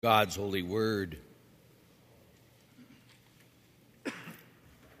God's holy word.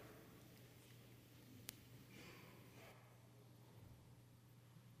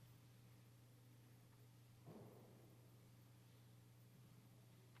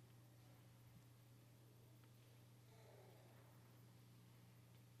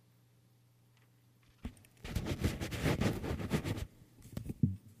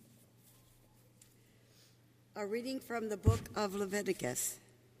 A reading from the book of Leviticus.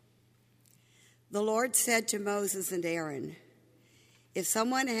 The Lord said to Moses and Aaron, "If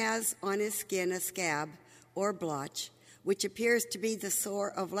someone has on his skin a scab or blotch, which appears to be the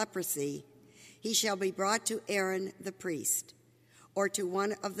sore of leprosy, he shall be brought to Aaron the priest, or to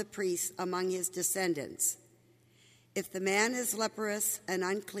one of the priests among his descendants. If the man is leprous and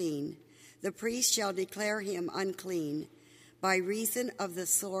unclean, the priest shall declare him unclean by reason of the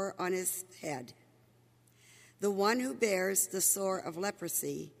sore on his head. The one who bears the sore of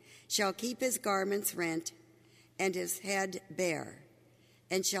leprosy shall keep his garments rent and his head bare,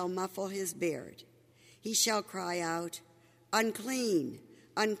 and shall muffle his beard. He shall cry out, 'Unclean,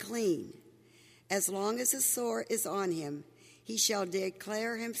 unclean.' As long as the sore is on him, he shall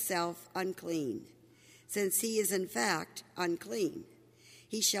declare himself unclean. Since he is in fact unclean,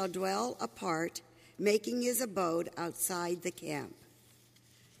 he shall dwell apart, making his abode outside the camp."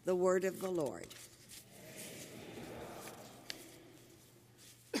 The word of the Lord.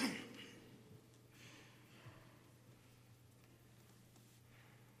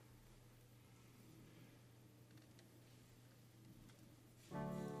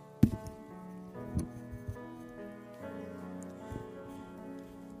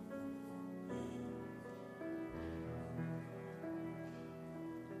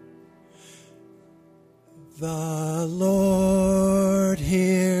 The Lord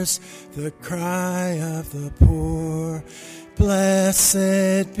hears the cry of the poor.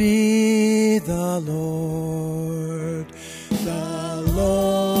 Blessed be the Lord. The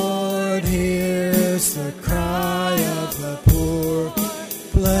Lord hears the cry of the poor.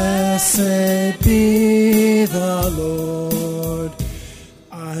 Blessed be the Lord.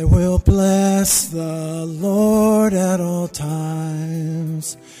 I will bless the Lord at all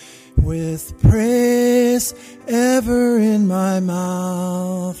times, with praise ever in my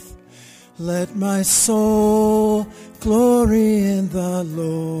mouth. Let my soul glory in the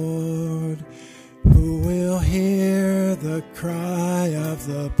Lord, who will hear the cry of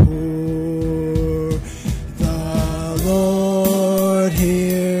the poor. The Lord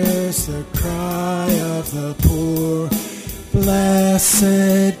hears the cry of the poor.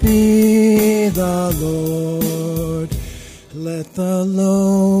 Blessed be the Lord. Let the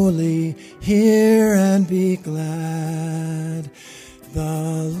lowly hear and be glad.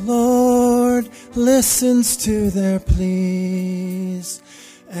 The Lord listens to their pleas,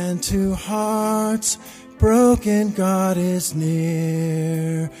 and to hearts broken God is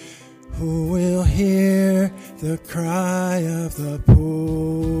near, who will hear the cry of the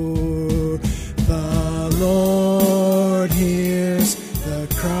poor. The Lord hears the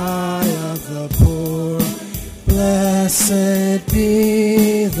cry of the poor. Blessed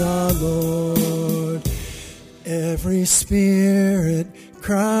be the Lord. Every spirit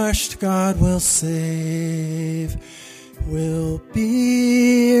crushed God will save, will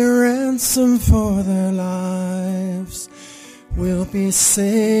be a ransom for their lives, will be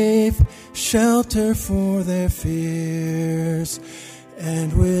safe shelter for their fears,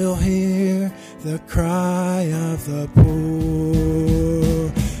 and will hear the cry of the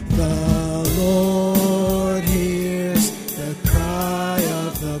poor. The Lord hears the cry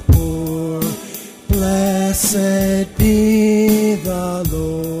of the poor. Blessed be the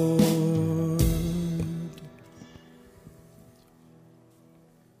Lord.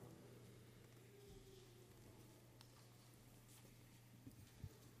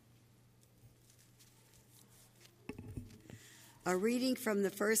 A reading from the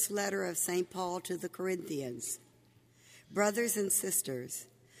first letter of St. Paul to the Corinthians. Brothers and sisters,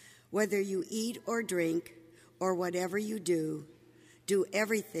 whether you eat or drink or whatever you do, do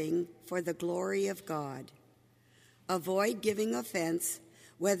everything for the glory of God. Avoid giving offense,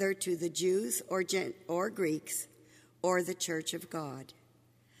 whether to the Jews or Greeks or the church of God.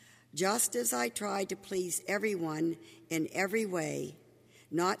 Just as I try to please everyone in every way,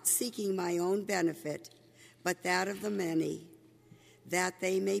 not seeking my own benefit, but that of the many, that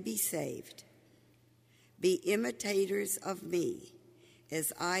they may be saved. Be imitators of me,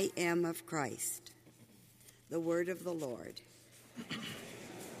 as I am of Christ. The word of the Lord.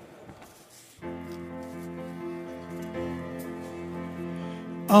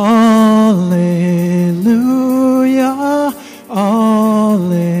 Alleluia,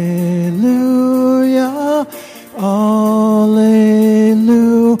 alleluia.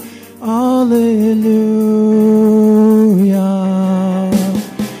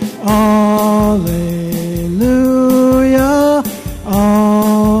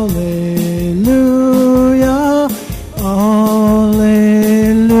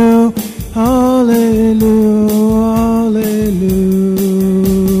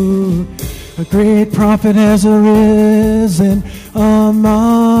 prophet has arisen among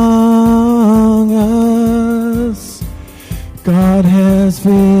us. God has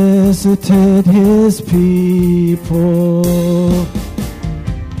visited his people.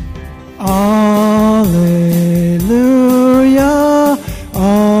 Alleluia,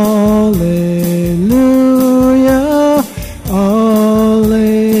 alleluia, alleluia,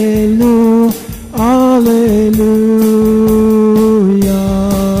 alleluia, alleluia,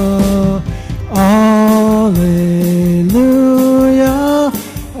 alleluia,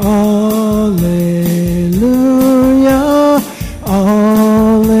 alleluia,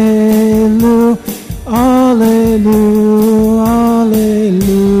 alleluia, alleluia.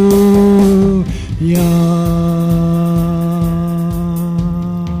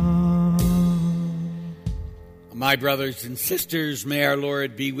 My brothers and sisters, may our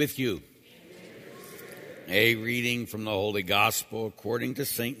Lord be with you. A reading from the Holy Gospel according to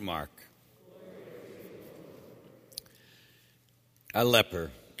St. Mark. A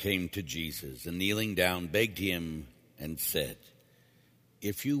leper came to Jesus and kneeling down begged him and said,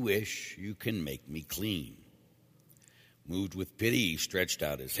 "If you wish, you can make me clean." Moved with pity, he stretched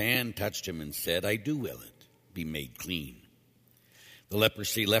out his hand, touched him and said, "I do will it, be made clean." The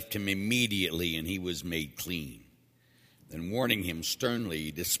leprosy left him immediately and he was made clean. Then warning him sternly,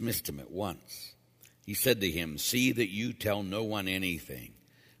 he dismissed him at once. He said to him, "See that you tell no one anything,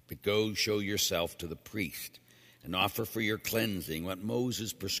 but go show yourself to the priest and offer for your cleansing what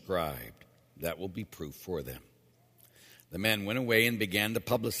Moses prescribed. That will be proof for them." The man went away and began to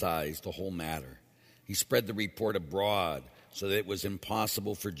publicize the whole matter. He spread the report abroad so that it was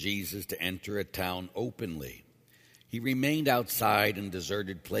impossible for Jesus to enter a town openly. He remained outside in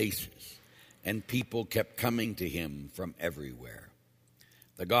deserted places, and people kept coming to him from everywhere.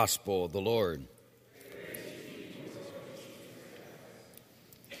 The Gospel of the Lord.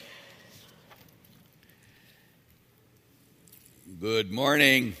 Good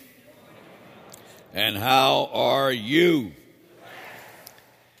morning. And how are you?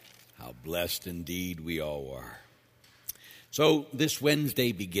 How blessed indeed we all are. So this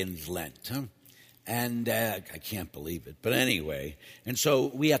Wednesday begins Lent, huh? And I can't believe it. But anyway, and so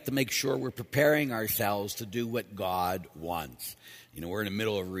we have to make sure we're preparing ourselves to do what God wants. You know, we're in the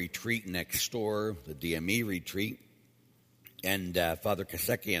middle of a retreat next door, the DME retreat. And Father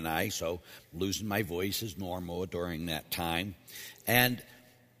Kaseki and I, so losing my voice is normal during that time. And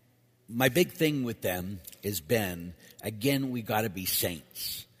my big thing with them has been, again, we got to be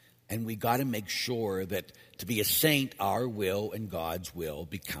saints. And we got to make sure that to be a saint, our will and God's will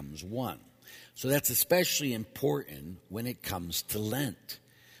becomes one. So that's especially important when it comes to Lent.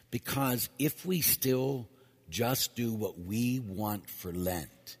 Because if we still just do what we want for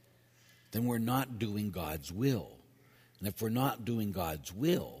Lent, then we're not doing God's will. And if we're not doing God's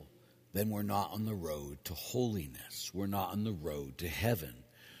will, then we're not on the road to holiness. We're not on the road to heaven.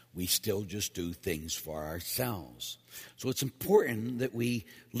 We still just do things for ourselves. So it's important that we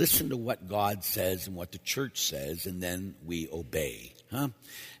listen to what God says and what the church says, and then we obey.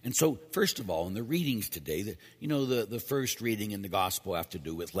 And so, first of all, in the readings today, the first reading in the gospel have to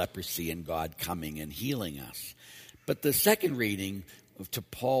do with leprosy and God coming and healing us. But the second reading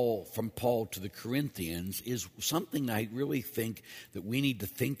from Paul to the Corinthians is something I really think that we need to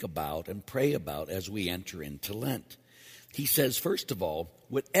think about and pray about as we enter into Lent. He says, first of all,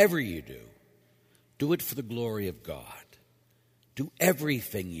 whatever you do, do it for the glory of God. Do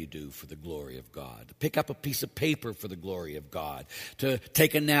everything you do for the glory of God. To pick up a piece of paper for the glory of God. To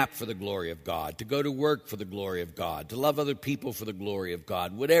take a nap for the glory of God. To go to work for the glory of God. To love other people for the glory of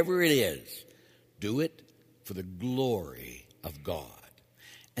God. Whatever it is, do it for the glory of God.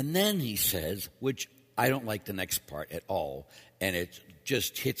 And then he says, which I don't like the next part at all, and it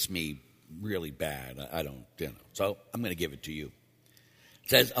just hits me really bad. I don't, so I'm going to give it to you. It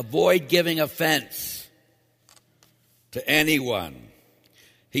says, avoid giving offense to anyone.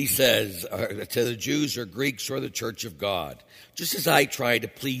 He says, to the Jews or Greeks or the church of God, just as I try to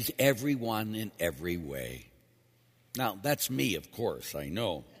please everyone in every way. Now, that's me, of course, I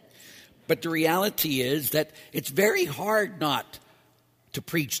know. But the reality is that it's very hard not to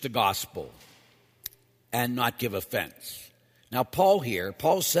preach the gospel and not give offense. Now, Paul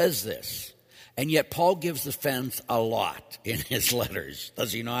says this, and yet Paul gives offense a lot in his letters,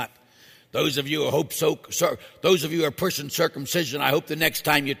 does he not? Those of you who those of you who are pushing circumcision, I hope the next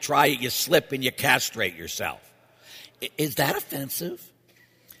time you try it, you slip and you castrate yourself. Is that offensive?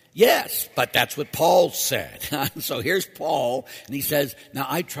 Yes, but that's what Paul said. So here's Paul, and he says, now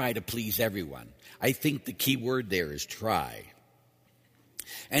I try to please everyone. I think the key word there is try.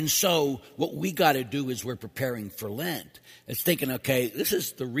 And so what we got to do as we're preparing for Lent is thinking, okay, this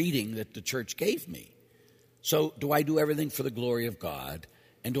is the reading that the church gave me. So do I do everything for the glory of God?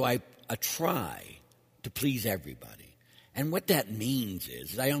 And do I try to please everybody? And what that means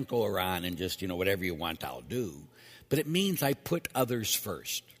is I don't go around and just, whatever you want, I'll do. But it means I put others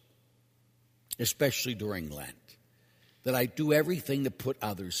first, especially during Lent. That I do everything to put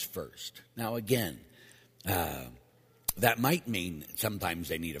others first. Now, again, that might mean sometimes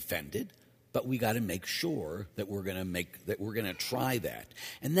they need offended, but we got to make sure that we're going to try that.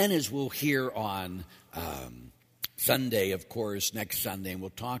 And then, as we'll hear on Sunday, of course, next Sunday, and we'll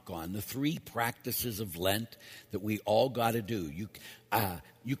talk on the 3 practices of Lent that we all got to do.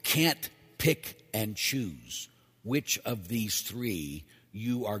 You can't pick and choose which of these 3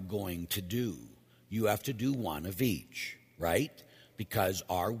 you are going to do. You have to do one of each, right? Because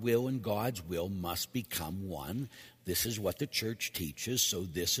our will and God's will must become one. This is what the church teaches, so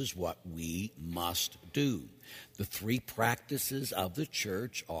this is what we must do. The 3 practices of the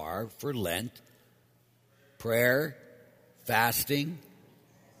church are, for Lent, prayer, fasting,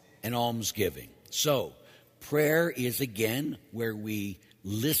 and almsgiving. So, prayer is, again, where we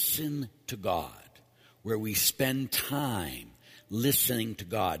listen to God, where we spend time listening to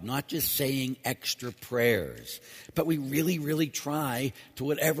God, not just saying extra prayers, but we really, really try to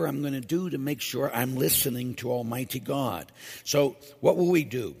whatever I'm going to do to make sure I'm listening to Almighty God. So what will we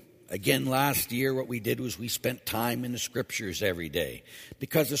do? Again, last year what we did was we spent time in the Scriptures every day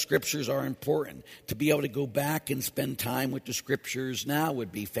because the Scriptures are important. To be able to go back and spend time with the Scriptures now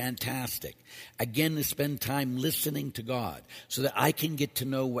would be fantastic. Again, to spend time listening to God so that I can get to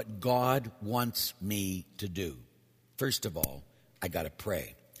know what God wants me to do. First of all, I got to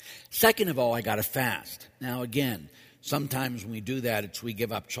pray. Second of all, I got to fast. Now, again, sometimes when we do that, it's we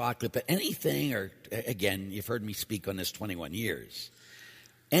give up chocolate. But anything, or again, you've heard me speak on this 21 years.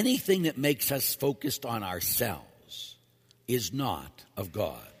 Anything that makes us focused on ourselves is not of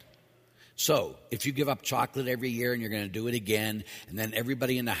God. So, if you give up chocolate every year and you're going to do it again, and then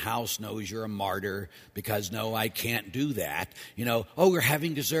everybody in the house knows you're a martyr because, no, I can't do that. We're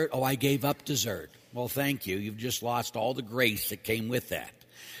having dessert. Oh, I gave up dessert. Well, thank you. You've just lost all the grace that came with that.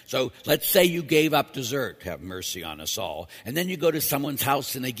 So let's say you gave up dessert. Have mercy on us all. And then you go to someone's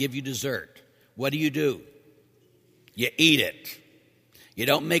house and they give you dessert. What do? You eat it. You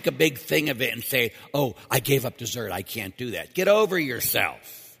don't make a big thing of it and say, oh, I gave up dessert. I can't do that. Get over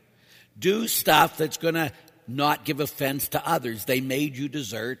yourself. Do stuff that's going to not give offense to others. They made you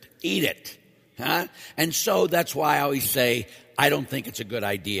dessert. Eat it. Huh? And so that's why I always say, I don't think it's a good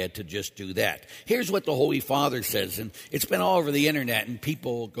idea to just do that. Here's what the Holy Father says, and it's been all over the internet, and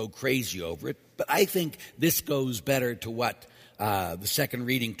people go crazy over it, but I think this goes better to what the second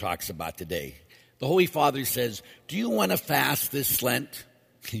reading talks about today. The Holy Father says, do you want to fast this Lent?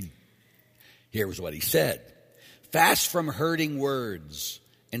 Here's what he said. Fast from hurting words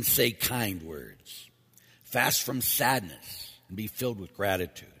and say kind words. Fast from sadness and be filled with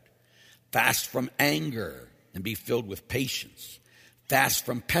gratitude. Fast from anger and be filled with patience. Fast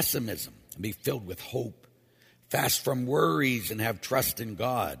from pessimism and be filled with hope. Fast from worries and have trust in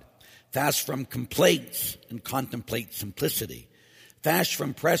God. Fast from complaints and contemplate simplicity. Fast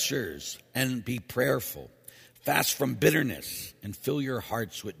from pressures and be prayerful. Fast from bitterness and fill your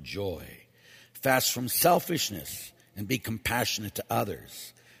hearts with joy. Fast from selfishness and be compassionate to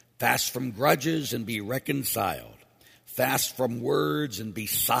others. Fast from grudges and be reconciled. Fast from words and be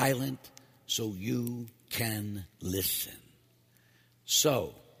silent so you can listen.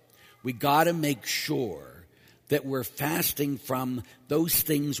 So, we got to make sure that we're fasting from those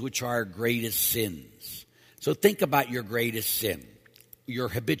things which are our greatest sins. So think about your greatest sin, your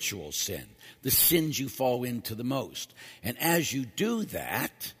habitual sin, the sins you fall into the most. And as you do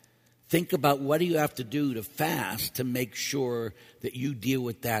that, think about what do you have to do to fast to make sure that you deal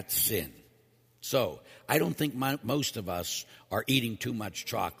with that sin. So, I don't think most of us are eating too much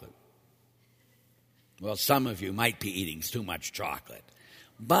chocolate. Well, some of you might be eating too much chocolate.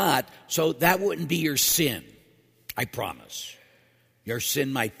 But, so that wouldn't be your sin, I promise. Your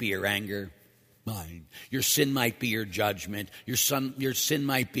sin might be your anger, mine. Your sin might be your judgment. Your sin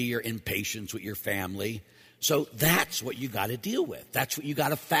might be your impatience with your family. So that's what you got to deal with. That's what you got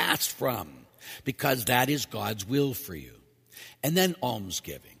to fast from, because that is God's will for you. And then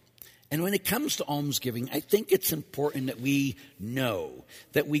almsgiving. And when it comes to almsgiving, I think it's important that we know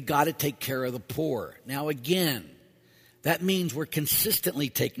that we got to take care of the poor. Now, again, that means we're consistently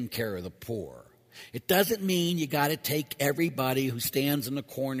taking care of the poor. It doesn't mean you got to take everybody who stands in the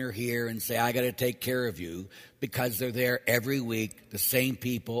corner here and say, I got to take care of you, because they're there every week, the same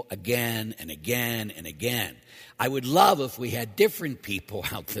people again and again and again. I would love if we had different people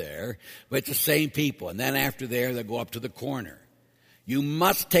out there, but it's the same people. And then after there, they'll go up to the corner. You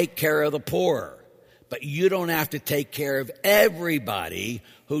must take care of the poor, But you don't have to take care of everybody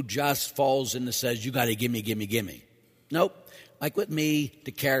who just falls in and says, you got to give me. Nope. Like with me,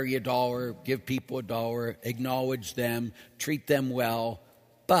 to carry $1, give people $1, acknowledge them, treat them well.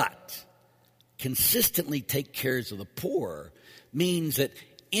 But consistently take care of the poor means that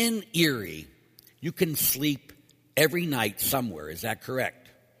in Erie, you can sleep every night somewhere. Is that correct?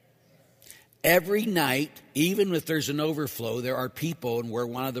 Every night, even if there's an overflow, there are people, and we're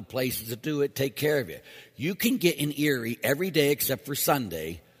one of the places to do it, take care of you. You can get in Erie every day except for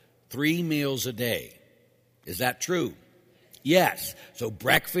Sunday, 3 meals a day. Is that true? Yes. So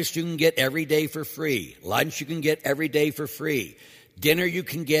breakfast you can get every day for free. Lunch you can get every day for free. Dinner you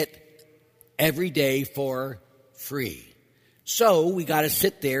can get every day for free. So we got to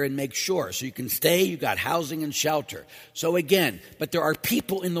sit there and make sure. So you can stay, you got housing and shelter. So again, but there are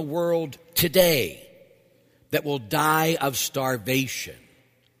people in the world today that will die of starvation.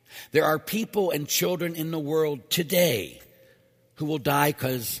 There are people and children in the world today who will die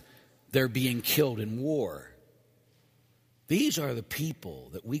because they're being killed in war. These are the people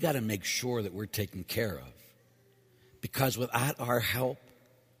that we got to make sure that we're taking care of. Because without our help,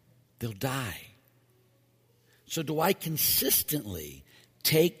 they'll die. So do I consistently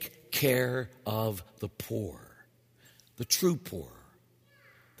take care of the poor, the true poor,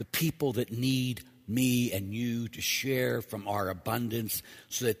 the people that need me and you to share from our abundance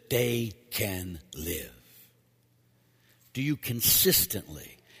so that they can live? Do you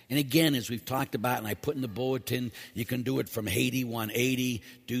consistently? And again, as we've talked about, and I put in the bulletin, you can do it from Haiti 180,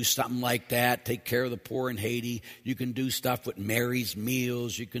 do something like that, take care of the poor in Haiti. You can do stuff with Mary's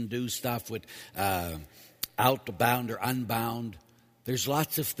Meals. You can do stuff with Outbound or Unbound. There's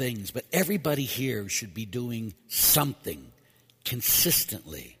lots of things, but everybody here should be doing something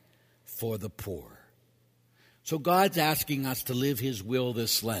consistently for the poor. So God's asking us to live His will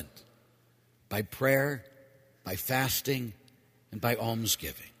this Lent by prayer, by fasting, and by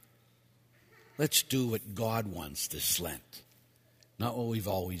almsgiving. Let's do what God wants this Lent, not what we've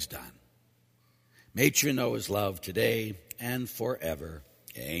always done. May you know His love today and forever.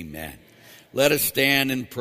 Amen. Let us stand and pray.